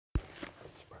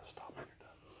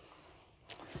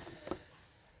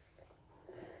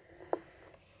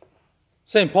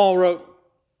St. Paul wrote,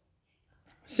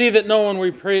 "See that no one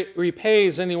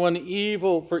repays anyone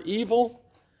evil for evil,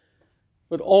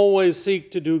 but always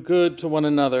seek to do good to one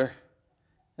another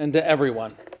and to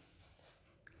everyone."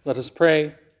 Let us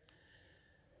pray.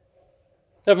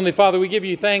 Heavenly Father, we give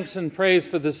you thanks and praise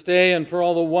for this day and for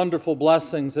all the wonderful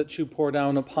blessings that you pour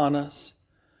down upon us.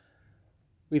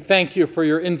 We thank you for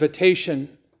your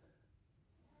invitation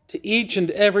to each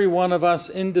and every one of us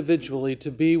individually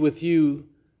to be with you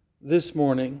this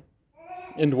morning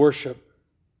in worship.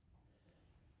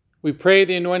 We pray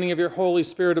the anointing of your Holy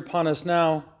Spirit upon us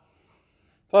now.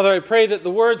 Father, I pray that the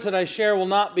words that I share will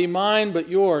not be mine, but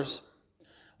yours.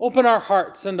 Open our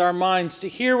hearts and our minds to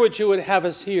hear what you would have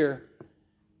us hear,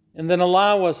 and then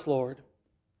allow us, Lord,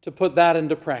 to put that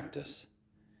into practice.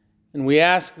 And we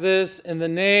ask this in the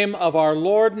name of our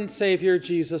Lord and Savior,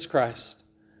 Jesus Christ.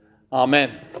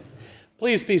 Amen.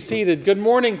 Please be seated. Good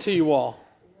morning to you all.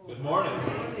 Good morning.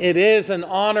 It is an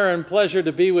honor and pleasure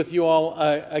to be with you all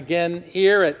again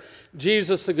here at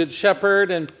Jesus the Good Shepherd.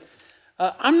 And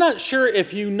I'm not sure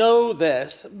if you know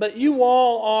this, but you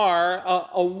all are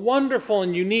a wonderful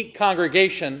and unique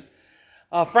congregation.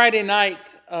 Friday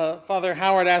night, Father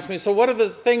Howard asked me, "So what are the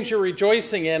things you're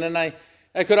rejoicing in?" And I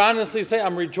could honestly say,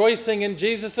 I'm rejoicing in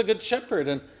Jesus the Good Shepherd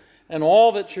and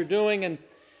all that you're doing. And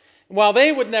while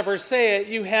they would never say it,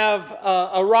 you have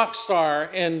a rock star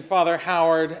in Father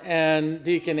Howard and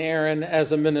Deacon Aaron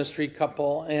as a ministry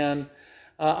couple. And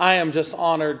I am just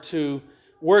honored to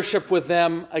worship with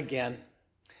them again.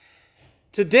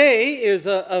 Today is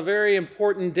a very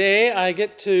important day. I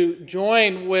get to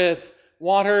join with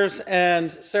Waters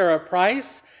and Sarah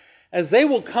Price as they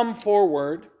will come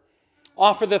forward,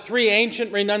 offer the three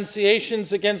ancient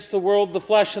renunciations against the world, the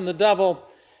flesh, and the devil,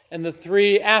 and the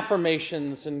three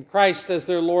affirmations in Christ as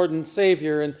their Lord and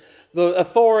Savior, and the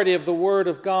authority of the Word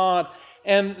of God.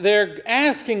 And they're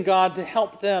asking God to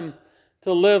help them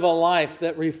to live a life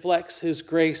that reflects His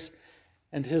grace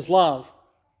and His love.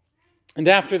 And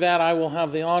after that, I will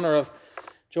have the honor of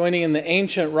joining in the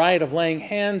ancient rite of laying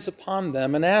hands upon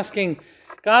them and asking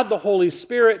God the Holy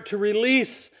Spirit to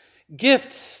release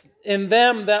gifts in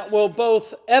them that will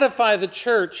both edify the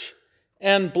church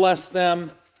and bless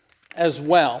them as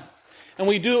well. And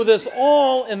we do this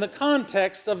all in the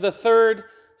context of the third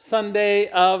Sunday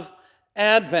of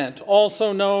Advent,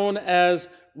 also known as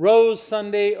Rose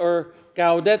Sunday or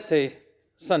Gaudete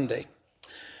Sunday.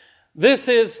 This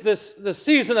is the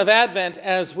season of Advent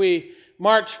as we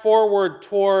march forward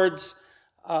towards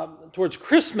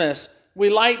Christmas. We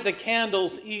light the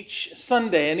candles each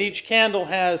Sunday, and each candle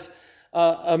has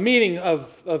a meaning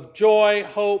of joy,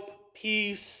 hope,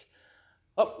 peace.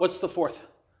 Oh, what's the fourth?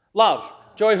 Love.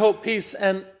 Joy, hope, peace,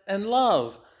 and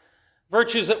love.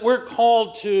 Virtues that we're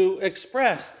called to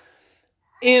express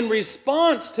in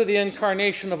response to the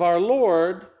incarnation of our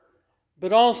Lord,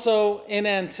 but also in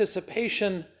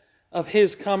anticipation of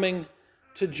His coming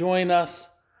to join us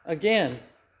again.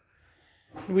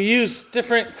 We use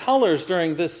different colors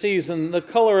during this season, the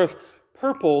color of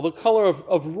purple, the color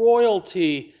of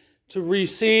royalty to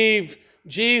receive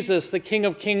Jesus, the King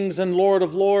of Kings and Lord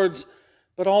of Lords,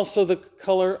 but also the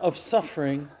color of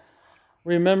suffering,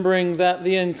 remembering that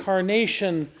the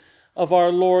incarnation of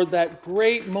our Lord, that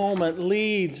great moment,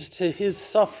 leads to His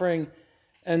suffering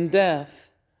and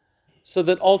death, so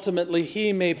that ultimately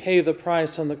He may pay the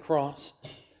price on the cross,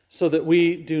 so that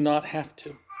we do not have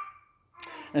to.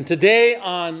 And today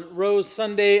on Rose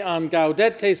Sunday, on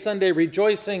Gaudete Sunday,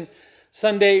 Rejoicing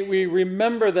Sunday, we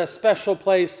remember the special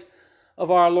place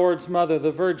of our Lord's Mother,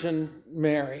 the Virgin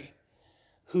Mary,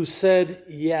 who said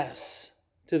yes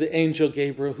to the angel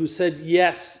Gabriel, who said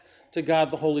yes to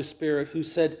God the Holy Spirit, who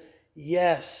said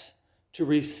yes to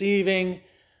receiving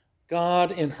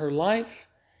God in her life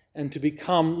and to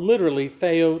become literally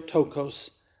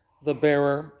Theotokos, the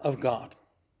bearer of God.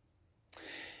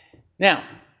 Now,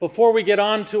 before we get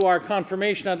on to our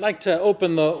confirmation, I'd like to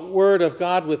open the Word of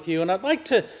God with you, and I'd like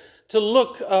to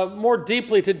look more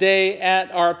deeply today at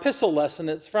our epistle lesson.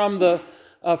 It's from the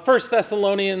 1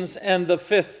 Thessalonians and the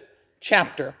 5th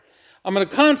chapter. I'm going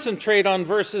to concentrate on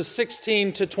verses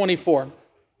 16 to 24.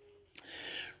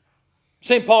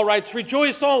 St. Paul writes,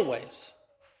 "Rejoice always,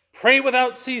 pray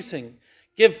without ceasing,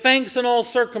 give thanks in all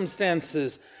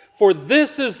circumstances, for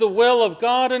this is the will of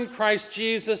God in Christ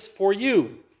Jesus for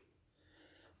you.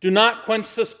 Do not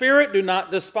quench the spirit, do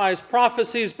not despise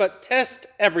prophecies, but test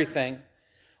everything.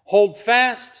 Hold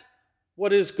fast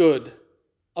what is good.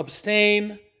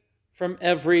 Abstain from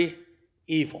every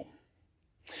evil."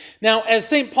 Now, as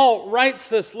St. Paul writes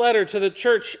this letter to the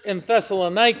church in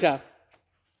Thessalonica,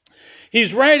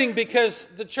 he's writing because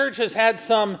the church has had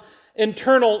some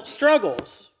internal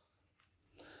struggles.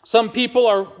 Some people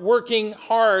are working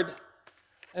hard,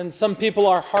 and some people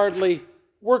are hardly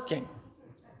working.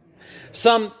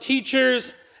 Some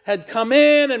teachers had come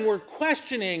in and were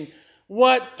questioning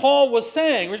what Paul was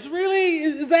saying. Which really,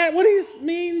 is that what he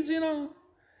means, And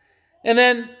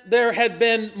then there had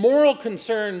been moral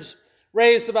concerns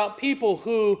raised about people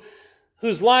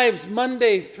whose lives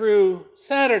Monday through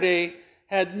Saturday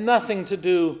had nothing to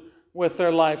do with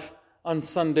their life on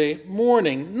Sunday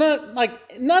morning.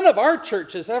 None of our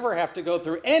churches ever have to go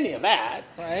through any of that,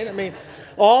 right? I mean,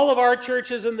 all of our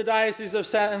churches in the Diocese of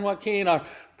San Joaquin are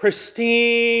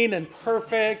pristine and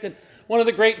perfect. And one of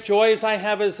the great joys I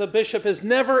have as a bishop is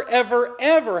never, ever,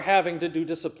 ever having to do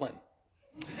discipline.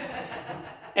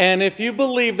 And if you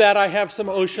believe that, I have some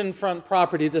oceanfront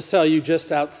property to sell you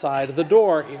just outside of the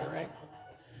door here, right?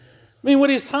 I mean, what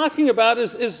he's talking about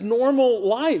is normal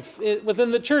life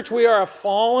within the church. We are a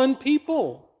fallen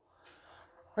people,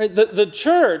 right? The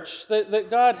church that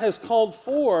God has called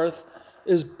forth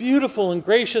is beautiful and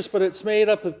gracious, but it's made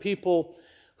up of people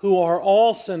who are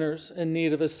all sinners in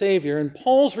need of a Savior. And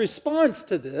Paul's response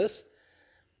to this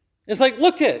is like,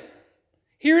 look it.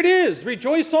 Here it is.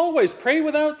 Rejoice always. Pray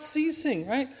without ceasing,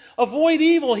 right? Avoid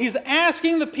evil. He's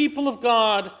asking the people of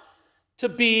God to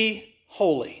be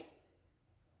holy.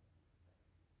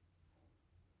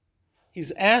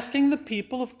 He's asking the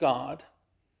people of God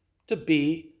to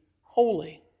be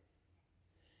holy.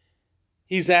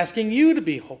 He's asking you to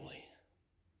be holy.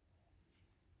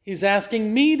 He's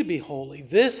asking me to be holy.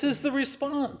 This is the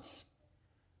response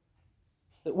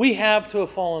that we have to a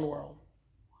fallen world.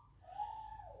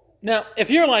 Now, if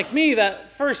you're like me,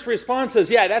 that first response is,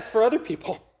 yeah, that's for other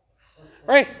people,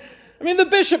 right? I mean, the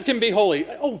bishop can be holy.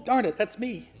 Oh, darn it, that's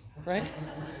me, right?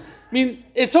 I mean,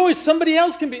 it's always somebody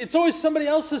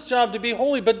else's job to be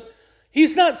holy, but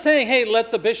he's not saying, hey,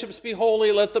 let the bishops be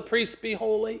holy, let the priests be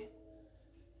holy.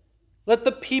 Let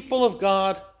the people of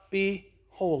God be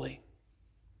holy.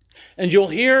 And you'll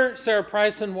hear Sarah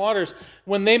Price and Waters,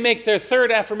 when they make their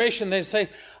third affirmation, they say,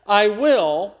 I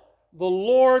will, the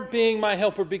Lord being my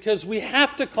helper, because we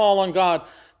have to call on God,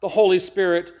 the Holy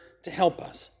Spirit, to help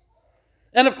us.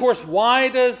 And of course, why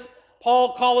does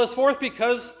Paul call us forth?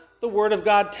 Because the Word of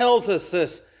God tells us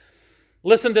this.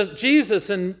 Listen to Jesus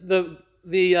in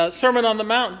the Sermon on the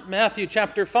Mount, Matthew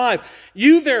chapter 5.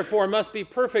 You therefore must be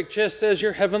perfect just as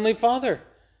your heavenly Father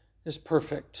is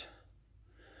perfect.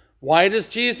 Why does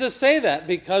Jesus say that?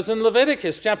 Because in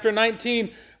Leviticus chapter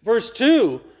 19, verse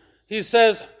 2, he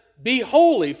says, be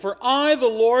holy, for I, the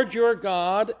Lord your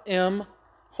God, am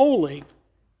holy.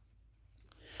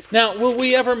 Now, will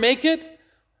we ever make it?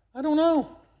 I don't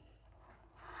know.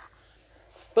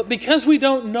 But because we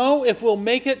don't know if we'll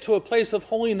make it to a place of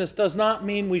holiness does not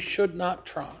mean we should not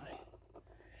try.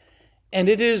 And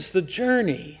it is the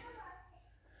journey,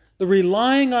 the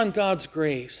relying on God's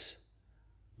grace,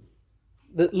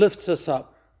 that lifts us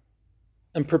up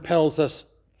and propels us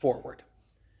forward.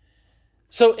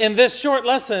 So in this short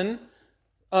lesson,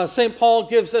 St. Paul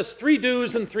gives us 3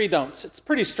 do's and 3 don'ts. It's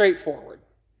pretty straightforward.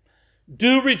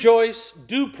 Do rejoice,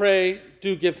 do pray,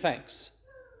 do give thanks.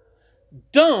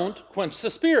 Don't quench the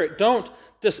Spirit. Don't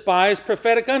despise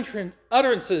prophetic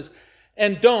utterances.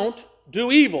 And don't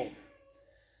do evil.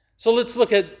 So let's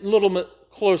look a little bit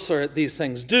closer at these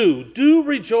things. Do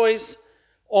rejoice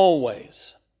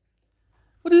always.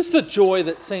 What is the joy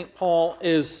that St. Paul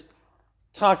is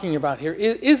talking about here?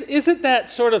 Is it that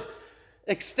sort of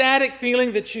ecstatic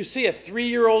feeling that you see a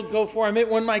 3-year-old go for? I mean,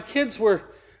 when my kids were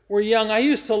young, I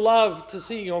used to love to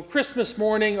see, Christmas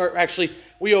morning, or actually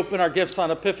we open our gifts on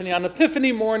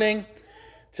Epiphany morning,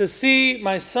 to see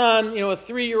my son, a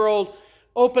 3-year-old,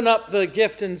 open up the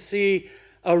gift and see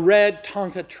a red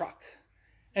Tonka truck.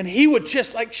 And he would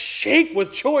just shake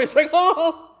with joy. It's like,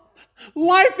 oh,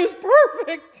 life is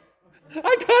perfect.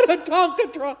 I got a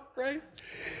Tonka truck, right?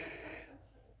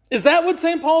 Is that what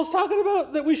St. Paul's talking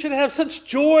about? That we should have such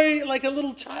joy like a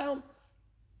little child?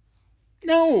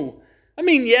 No. I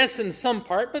mean, yes, in some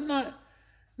part, but not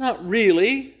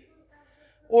really.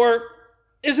 Or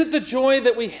is it the joy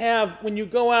that we have when you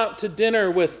go out to dinner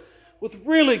with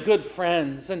really good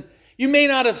friends, and you may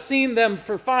not have seen them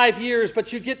for 5 years,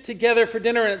 but you get together for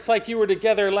dinner and it's like you were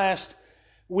together last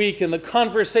week, and the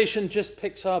conversation just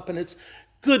picks up, and it's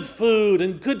good food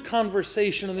and good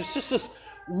conversation, and there's just this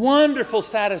wonderful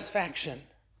satisfaction.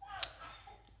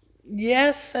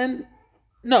 Yes and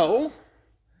no.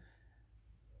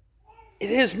 It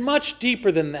is much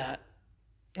deeper than that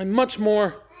and much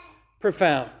more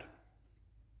profound.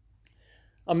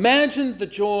 Imagine the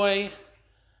joy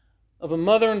of a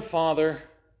mother and father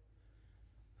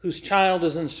whose child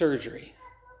is in surgery.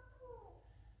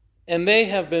 And they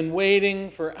have been waiting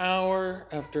for hour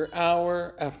after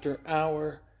hour after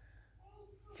hour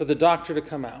for the doctor to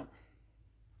come out.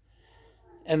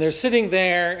 And they're sitting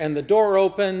there, and the door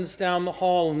opens down the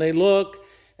hall, and they look,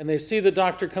 and they see the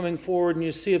doctor coming forward, and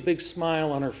you see a big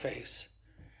smile on her face.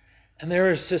 And there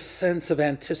is this sense of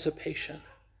anticipation.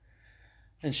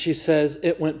 And she says,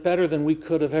 "It went better than we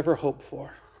could have ever hoped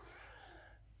for.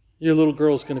 Your little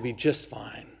girl's going to be just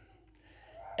fine."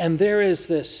 And there is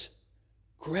this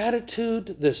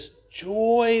gratitude, this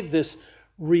joy, this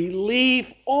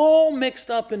relief, all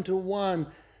mixed up into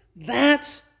one.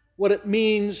 That's what it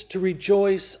means to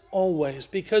rejoice always,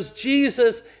 because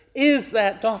Jesus is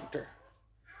that doctor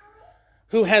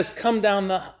who has come down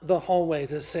the hallway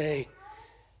to say,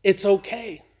 it's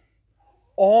okay.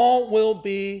 All will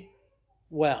be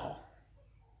well.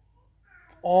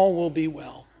 All will be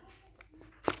well.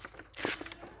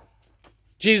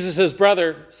 Jesus'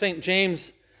 brother, St.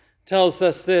 James, tells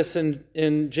us this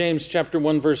in James chapter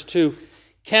 1, verse 2.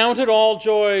 "Count it all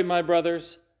joy, my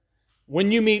brothers,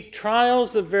 when you meet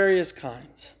trials of various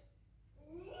kinds."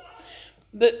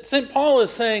 That St. Paul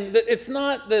is saying that it's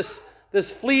not this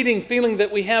fleeting feeling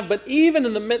that we have, but even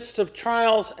in the midst of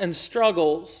trials and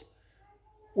struggles,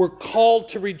 we're called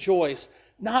to rejoice.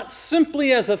 Not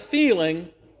simply as a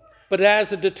feeling, but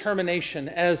as a determination,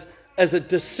 as a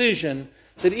decision,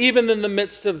 that even in the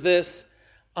midst of this,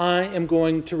 I am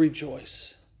going to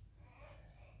rejoice.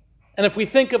 And if we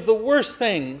think of the worst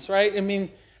things, right? I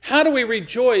mean, how do we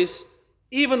rejoice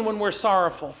even when we're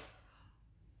sorrowful?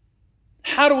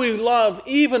 How do we love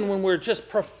even when we're just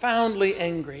profoundly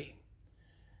angry?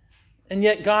 And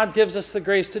yet God gives us the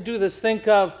grace to do this. Think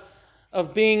of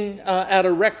being at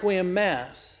a Requiem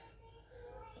Mass.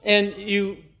 And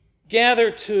you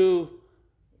gather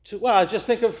well, just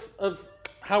think of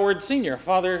Howard Sr.,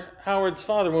 Father Howard's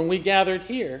father, when we gathered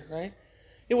here, right?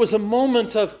 It was a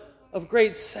moment of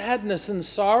great sadness and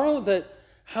sorrow that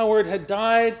Howard had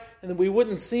died and that we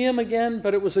wouldn't see him again,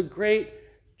 but it was a great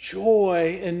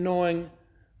joy in knowing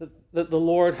that the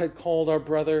Lord had called our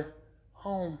brother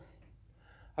home.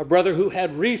 Our brother who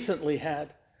had recently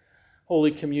had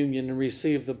Holy Communion and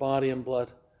received the body and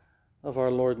blood of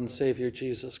our Lord and Savior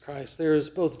Jesus Christ. There is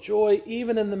both joy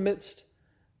even in the midst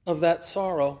of that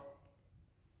sorrow.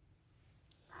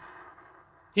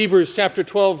 Hebrews chapter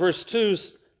 12, verse 2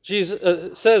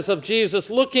 says of Jesus,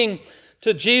 "Looking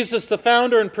to Jesus, the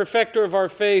founder and perfecter of our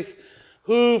faith,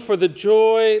 who for the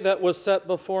joy that was set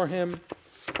before him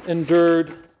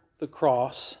endured the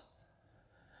cross."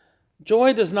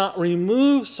 Joy does not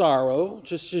remove sorrow,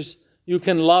 just as you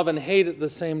can love and hate at the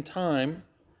same time,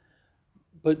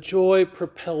 but joy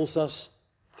propels us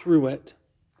through it.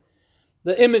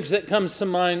 The image that comes to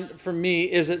mind for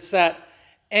me is it's that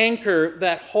anchor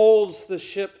that holds the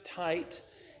ship tight,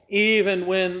 even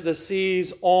when the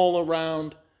seas all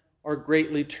around are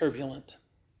greatly turbulent.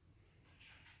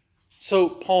 So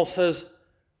Paul says,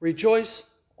 rejoice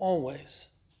always.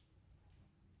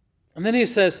 And then he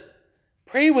says,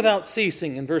 pray without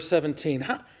ceasing in verse 17.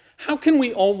 How can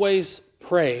we always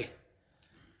pray?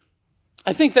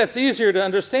 I think that's easier to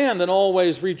understand than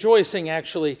always rejoicing,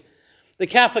 actually. The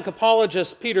Catholic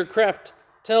apologist Peter Kreeft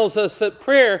tells us that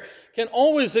prayer can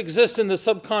always exist in the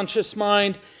subconscious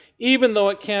mind, even though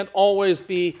it can't always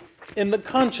be in the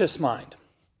conscious mind.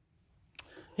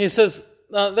 He says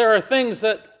there are things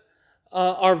that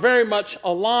are very much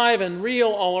alive and real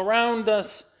all around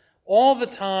us all the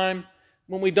time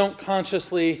when we don't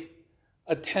consciously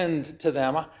attend to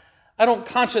them. I don't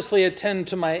consciously attend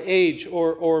to my age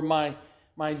or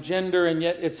my gender, and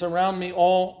yet it's around me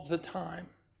all the time.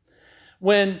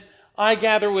 When I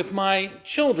gather with my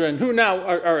children, who now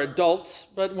are adults,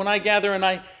 but when I gather and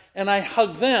I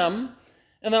hug them,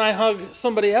 and then I hug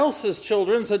somebody else's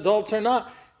children's, adults or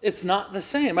not, it's not the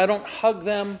same. I don't hug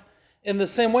them in the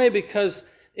same way because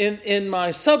in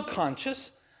my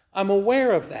subconscious, I'm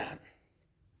aware of that.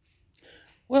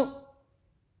 Well,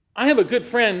 I have a good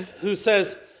friend who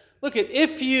says, look,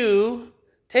 if you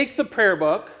take the prayer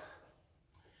book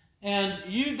and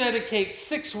you dedicate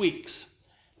 6 weeks,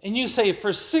 and you say,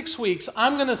 for 6 weeks,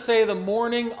 I'm going to say the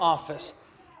morning office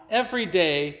every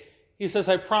day, he says,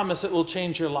 I promise it will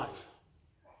change your life.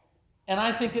 And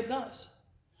I think it does.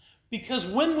 Because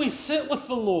when we sit with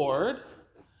the Lord,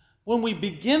 when we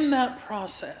begin that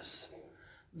process,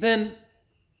 then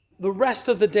the rest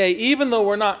of the day, even though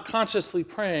we're not consciously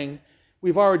praying,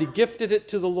 we've already gifted it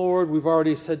to the Lord. We've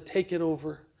already said, take it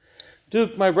over.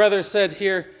 Duke, my brother, said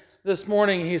here this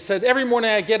morning, he said, every morning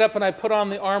I get up and I put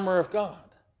on the armor of God.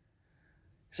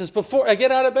 He says, before I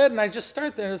get out of bed and I just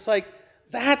start there, and it's like,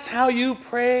 that's how you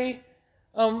pray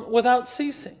without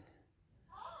ceasing.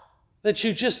 that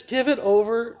you just give it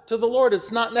over to the Lord.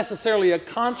 It's not necessarily a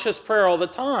conscious prayer all the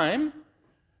time,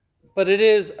 but it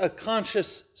is a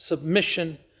conscious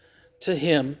submission to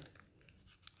Him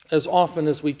as often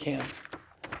as we can.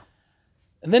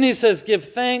 And then he says,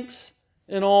 give thanks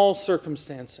in all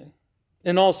circumstances.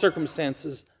 In all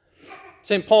circumstances.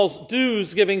 St. Paul's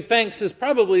dues, giving thanks, is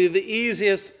probably the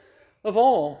easiest of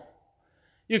all.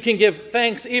 You can give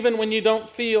thanks even when you don't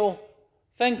feel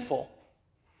thankful.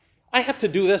 I have to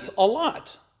do this a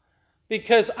lot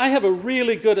because I have a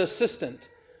really good assistant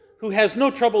who has no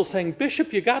trouble saying,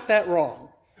 Bishop, you got that wrong.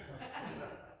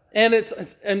 And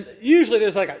and usually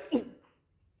there's like a, ooh,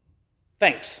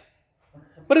 thanks.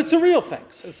 But it's a real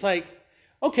thanks. It's like,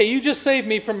 okay, you just saved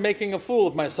me from making a fool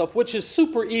of myself, which is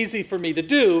super easy for me to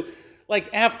do.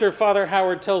 Like after Father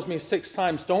Howard tells me 6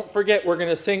 times, don't forget we're going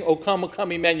to sing O Come, O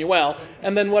Come, Emmanuel.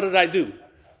 And then what did I do?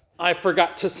 I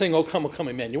forgot to sing O Come, O Come,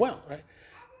 Emmanuel, right?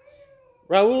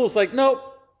 Raoul's like,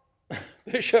 nope,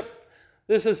 Bishop,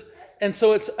 this is... And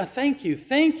so it's a thank you.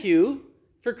 Thank you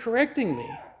for correcting me.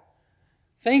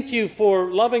 Thank you for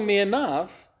loving me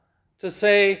enough to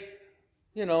say,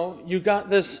 you got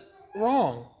this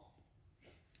wrong.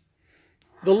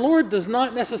 The Lord does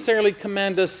not necessarily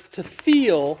command us to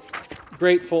feel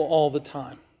grateful all the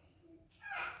time.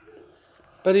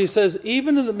 But he says,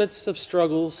 even in the midst of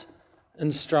struggles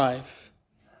and strife,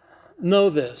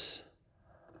 know this,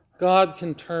 God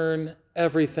can turn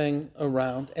everything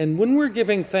around. And when we're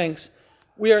giving thanks,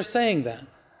 we are saying that.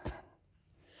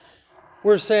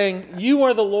 We're saying, you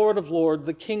are the Lord of Lords,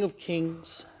 the King of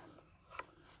Kings.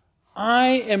 I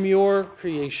am your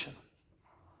creation.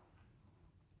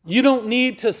 You don't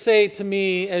need to say to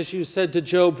me, as you said to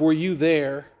Job, were you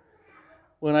there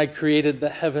when I created the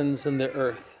heavens and the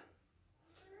earth?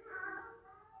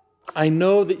 I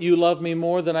know that you love me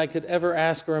more than I could ever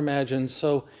ask or imagine.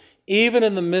 So even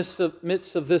in the midst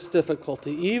of this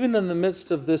difficulty, even in the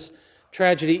midst of this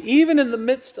tragedy, even in the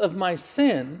midst of my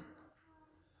sin,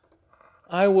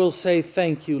 I will say,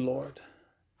 thank you, Lord.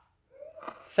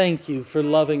 Thank you for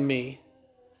loving me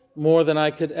more than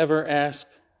I could ever ask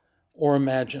or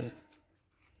imagine.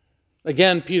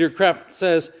 Again, Peter Kreeft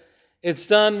says, it's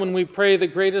done when we pray the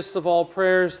greatest of all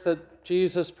prayers that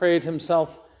Jesus prayed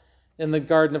himself in the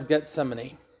Garden of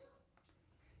Gethsemane.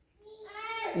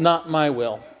 Not my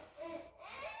will,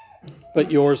 but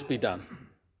yours be done.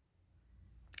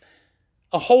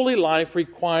 A holy life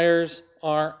requires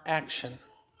our action,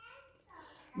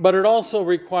 but it also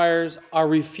requires our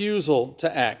refusal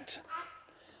to act.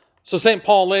 So St.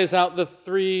 Paul lays out the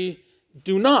 3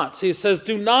 do nots. He says,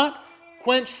 do not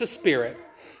quench the Spirit.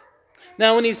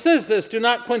 Now, when he says this, do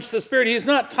not quench the Spirit, he's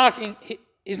not talking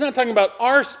about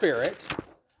our spirit.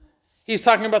 He's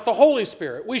talking about the Holy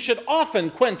Spirit. We should often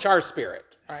quench our spirit,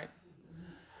 right?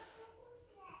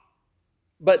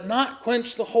 But not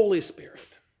quench the Holy Spirit.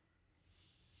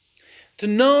 To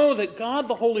know that God,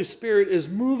 the Holy Spirit, is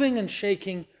moving and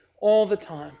shaking all the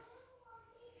time.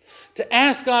 To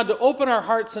ask God to open our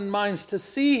hearts and minds to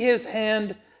see his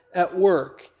hand at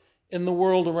work in the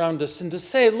world around us. And to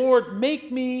say, Lord,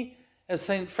 make me, as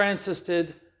St. Francis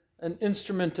did, an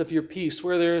instrument of your peace.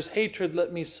 Where there is hatred,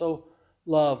 let me sow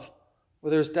love. Where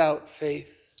there's doubt,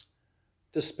 faith,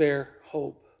 despair,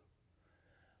 hope.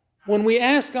 When we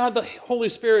ask God, the Holy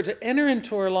Spirit, to enter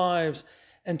into our lives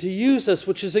and to use us,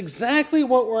 which is exactly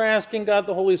what we're asking God,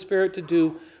 the Holy Spirit, to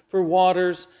do for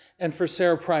Waters and for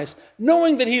Sarah Price,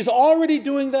 knowing that he's already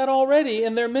doing that already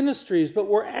in their ministries, but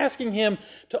we're asking him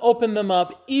to open them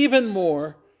up even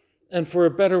more and for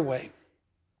a better way.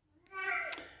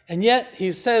 And yet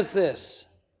he says this,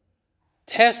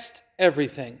 test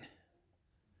everything,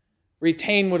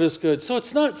 retain what is good. So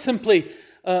it's not simply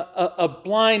a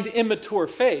blind, immature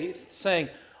faith saying,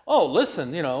 oh,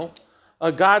 listen,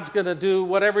 God's going to do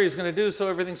whatever he's going to do so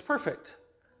everything's perfect.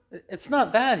 It's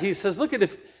not that. He says, look at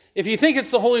if you think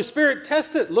it's the Holy Spirit,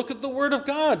 test it. Look at the Word of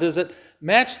God. Does it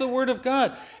match the Word of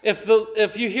God?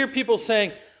 If you hear people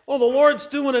saying, oh, the Lord's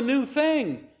doing a new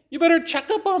thing, you better check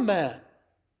up on that.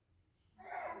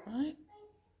 Right?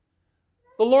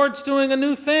 The Lord's doing a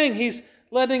new thing. He's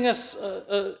letting us,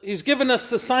 he's given us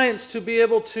the science to be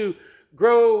able to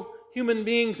grow human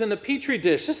beings in a petri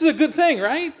dish. This is a good thing,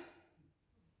 right?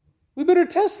 We better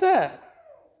test that.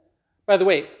 By the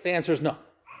way, the answer is no.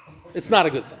 It's not a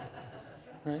good thing.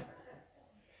 Right?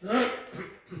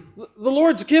 The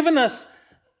Lord's given us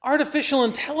artificial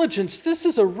intelligence. This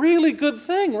is a really good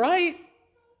thing, right?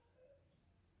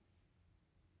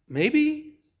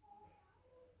 Maybe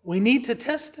we need to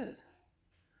test it.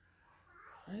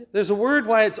 Right? There's a word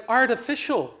why it's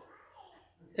artificial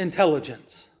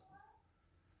intelligence.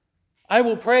 I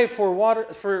will pray for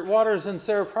Waters and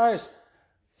Sarah Price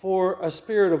for a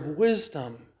spirit of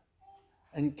wisdom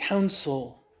and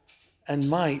counsel and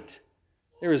might.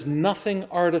 There is nothing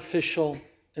artificial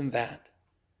in that,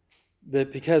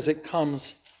 but because it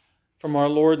comes from our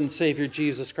Lord and Savior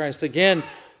Jesus Christ. Again,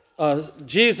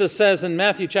 Jesus says in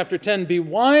Matthew chapter 10, "Be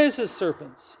wise as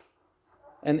serpents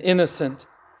and innocent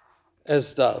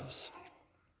as doves."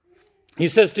 He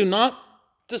says, "Do not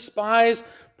despise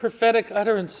prophetic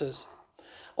utterances."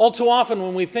 All too often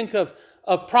when we think of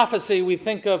prophecy, we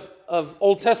think of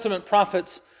Old Testament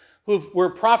prophets who were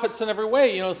prophets in every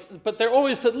way, but they're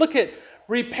always said, look at,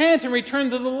 repent and return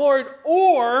to the Lord,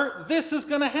 or this is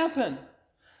going to happen.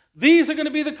 These are going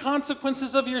to be the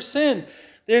consequences of your sin.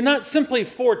 They're not simply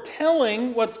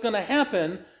foretelling what's going to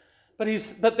happen,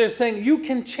 but they're saying you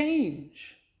can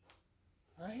change,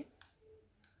 right?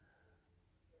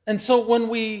 And so when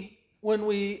we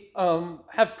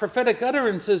have prophetic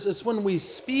utterances, it's when we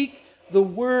speak the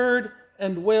word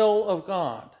and will of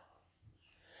God.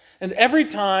 And every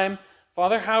time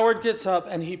Father Howard gets up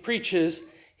and he preaches,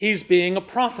 he's being a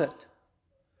prophet,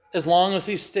 as long as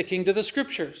he's sticking to the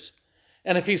Scriptures.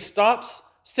 And if he stops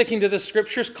sticking to the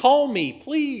Scriptures, call me,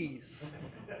 please.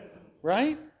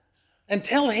 Right? And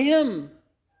tell him,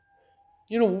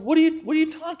 what are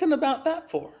you talking about that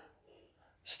for?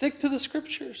 Stick to the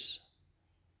Scriptures.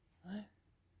 Right?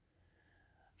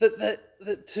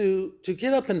 That to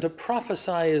get up and to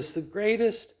prophesy is the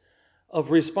greatest of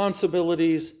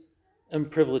responsibilities and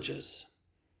privileges,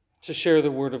 to share the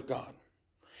Word of God.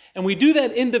 And we do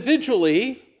that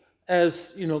individually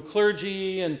as,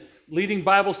 clergy and leading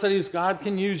Bible studies. God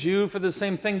can use you for the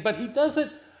same thing, but he does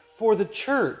it for the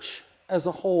church as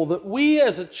a whole, that we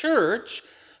as a church,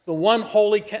 the one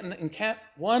holy Catholic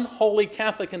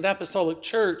and Apostolic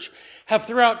Church, have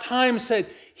throughout time said,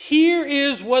 here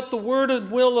is what the word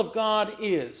and will of God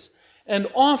is. And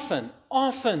often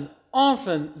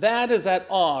that is at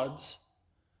odds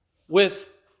with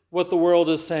what the world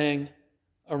is saying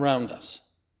around us.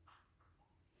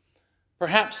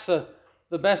 Perhaps the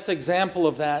best example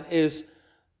of that is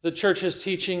the church's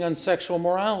teaching on sexual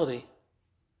morality.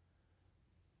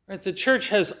 Right? The church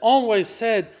has always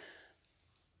said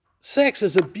sex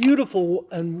is a beautiful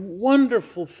and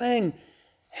wonderful thing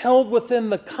held within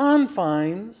the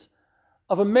confines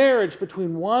of a marriage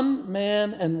between one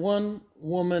man and one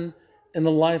woman in a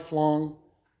lifelong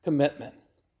commitment.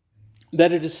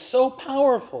 That it is so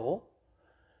powerful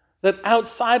that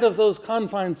outside of those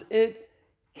confines, it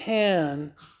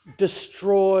can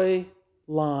destroy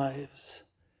lives,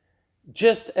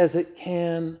 just as it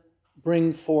can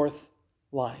bring forth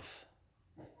life.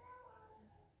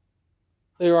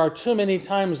 There are too many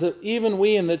times that even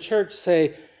we in the church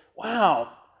say,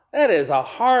 wow, that is a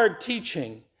hard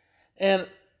teaching. And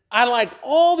I like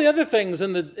all the other things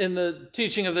in the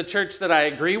teaching of the church that I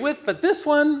agree with, but this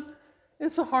one,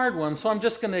 it's a hard one, so I'm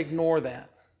just going to ignore that.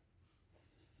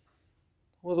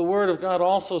 Well, the Word of God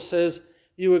also says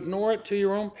you ignore it to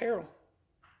your own peril.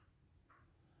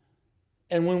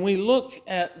 And when we look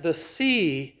at the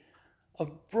sea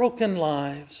of broken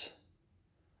lives,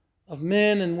 of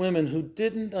men and women who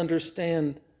didn't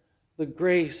understand the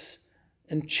grace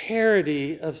and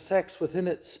charity of sex within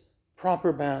its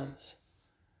proper bounds,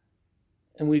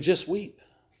 and we just weep.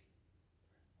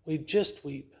 We just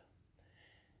weep.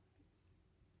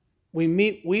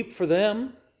 We weep for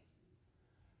them,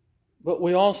 but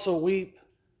we also weep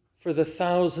for the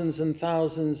thousands and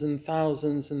thousands and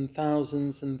thousands and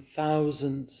thousands and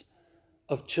thousands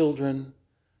of children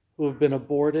who have been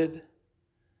aborted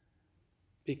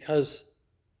because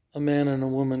a man and a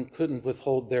woman couldn't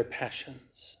withhold their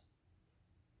passions.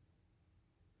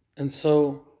 And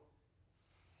so,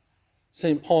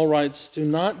 St. Paul writes, do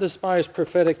not despise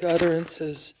prophetic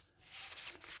utterances,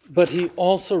 but he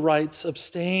also writes,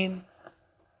 abstain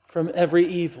from every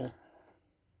evil.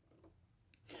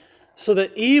 So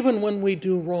that even when we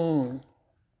do wrong,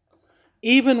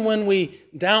 even when we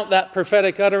doubt that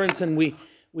prophetic utterance and we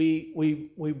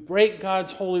break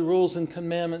God's holy rules and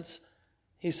commandments,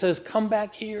 he says, come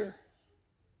back here.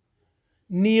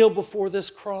 Kneel before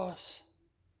this cross.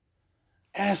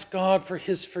 Ask God for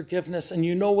his forgiveness. And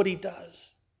you know what he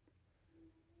does?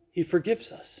 He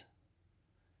forgives us.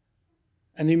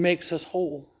 And he makes us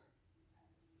whole.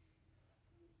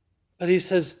 But he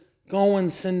says, go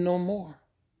and sin no more.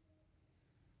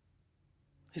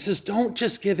 He says, don't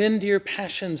just give in to your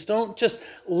passions. Don't just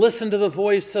listen to the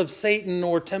voice of Satan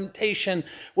or temptation,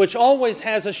 which always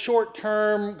has a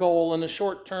short-term goal and a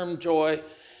short-term joy,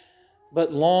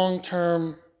 but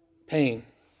long-term pain.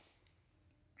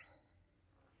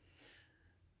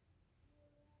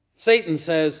 Satan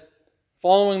says,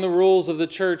 following the rules of the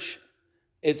church,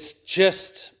 it's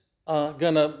just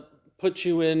going to put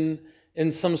you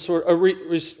in some sort of,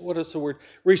 what is the word?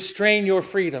 Restrain your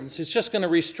freedoms. It's just going to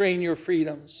restrain your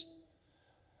freedoms.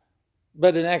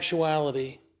 But in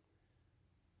actuality,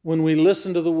 when we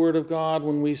listen to the Word of God,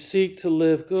 when we seek to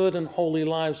live good and holy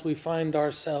lives, we find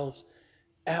ourselves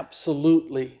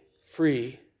absolutely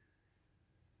free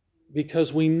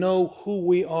because we know who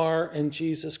we are in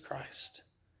Jesus Christ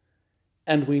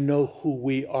and we know who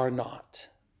we are not.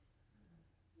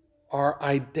 Our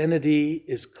identity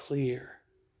is clear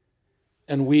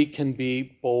and we can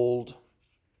be bold.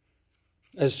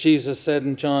 As Jesus said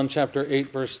in John chapter 8,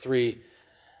 verse 3,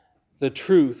 the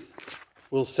truth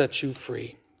will set you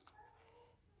free.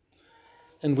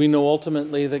 And we know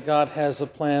ultimately that God has a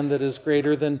plan that is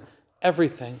greater than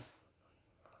everything,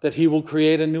 that he will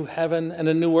create a new heaven and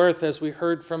a new earth, as we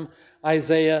heard from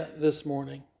Isaiah this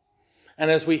morning. And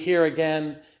as we hear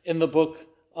again in the book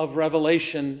of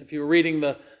Revelation, if you're reading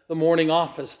the morning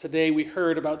office today, we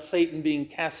heard about Satan being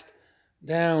cast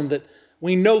down, that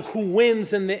we know who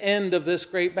wins in the end of this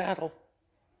great battle.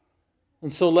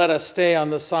 And so let us stay on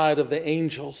the side of the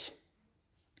angels.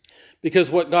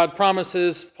 Because what God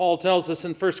promises, Paul tells us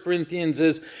in 1 Corinthians,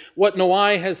 is what no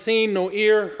eye has seen, no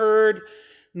ear heard,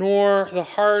 nor the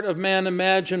heart of man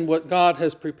imagined, what God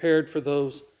has prepared for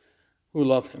those who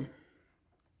love him.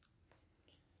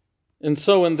 And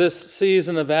so in this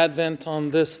season of Advent,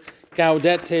 on this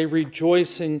Gaudete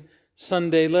rejoicing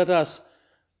Sunday, let us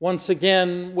once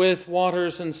again, with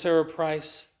Waters and Sarah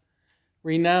Price,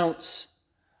 renounce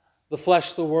the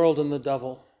flesh, the world, and the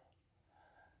devil,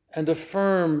 and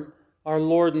affirm our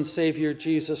Lord and Savior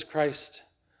Jesus Christ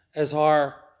as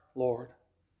our Lord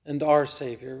and our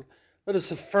Savior. Let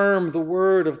us affirm the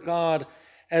Word of God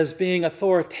as being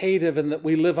authoritative and that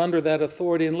we live under that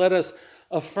authority. And let us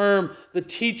affirm the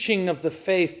teaching of the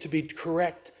faith to be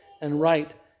correct and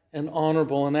right and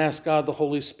honorable, and ask God the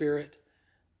Holy Spirit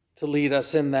to lead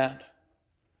us in that.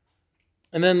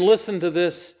 And then listen to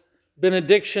this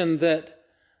benediction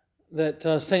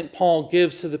that St. Paul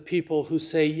gives to the people who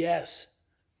say yes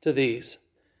to these.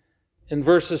 In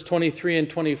verses 23 and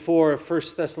 24 of 1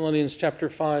 Thessalonians chapter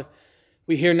 5,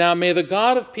 we hear, now may the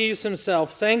God of peace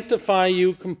himself sanctify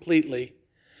you completely,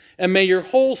 and may your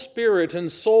whole spirit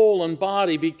and soul and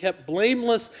body be kept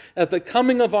blameless at the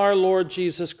coming of our Lord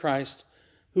Jesus Christ,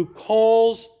 who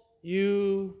calls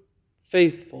you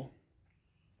faithful.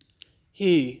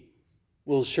 He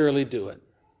will surely do it.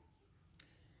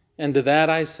 And to that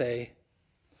I say,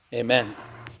 amen.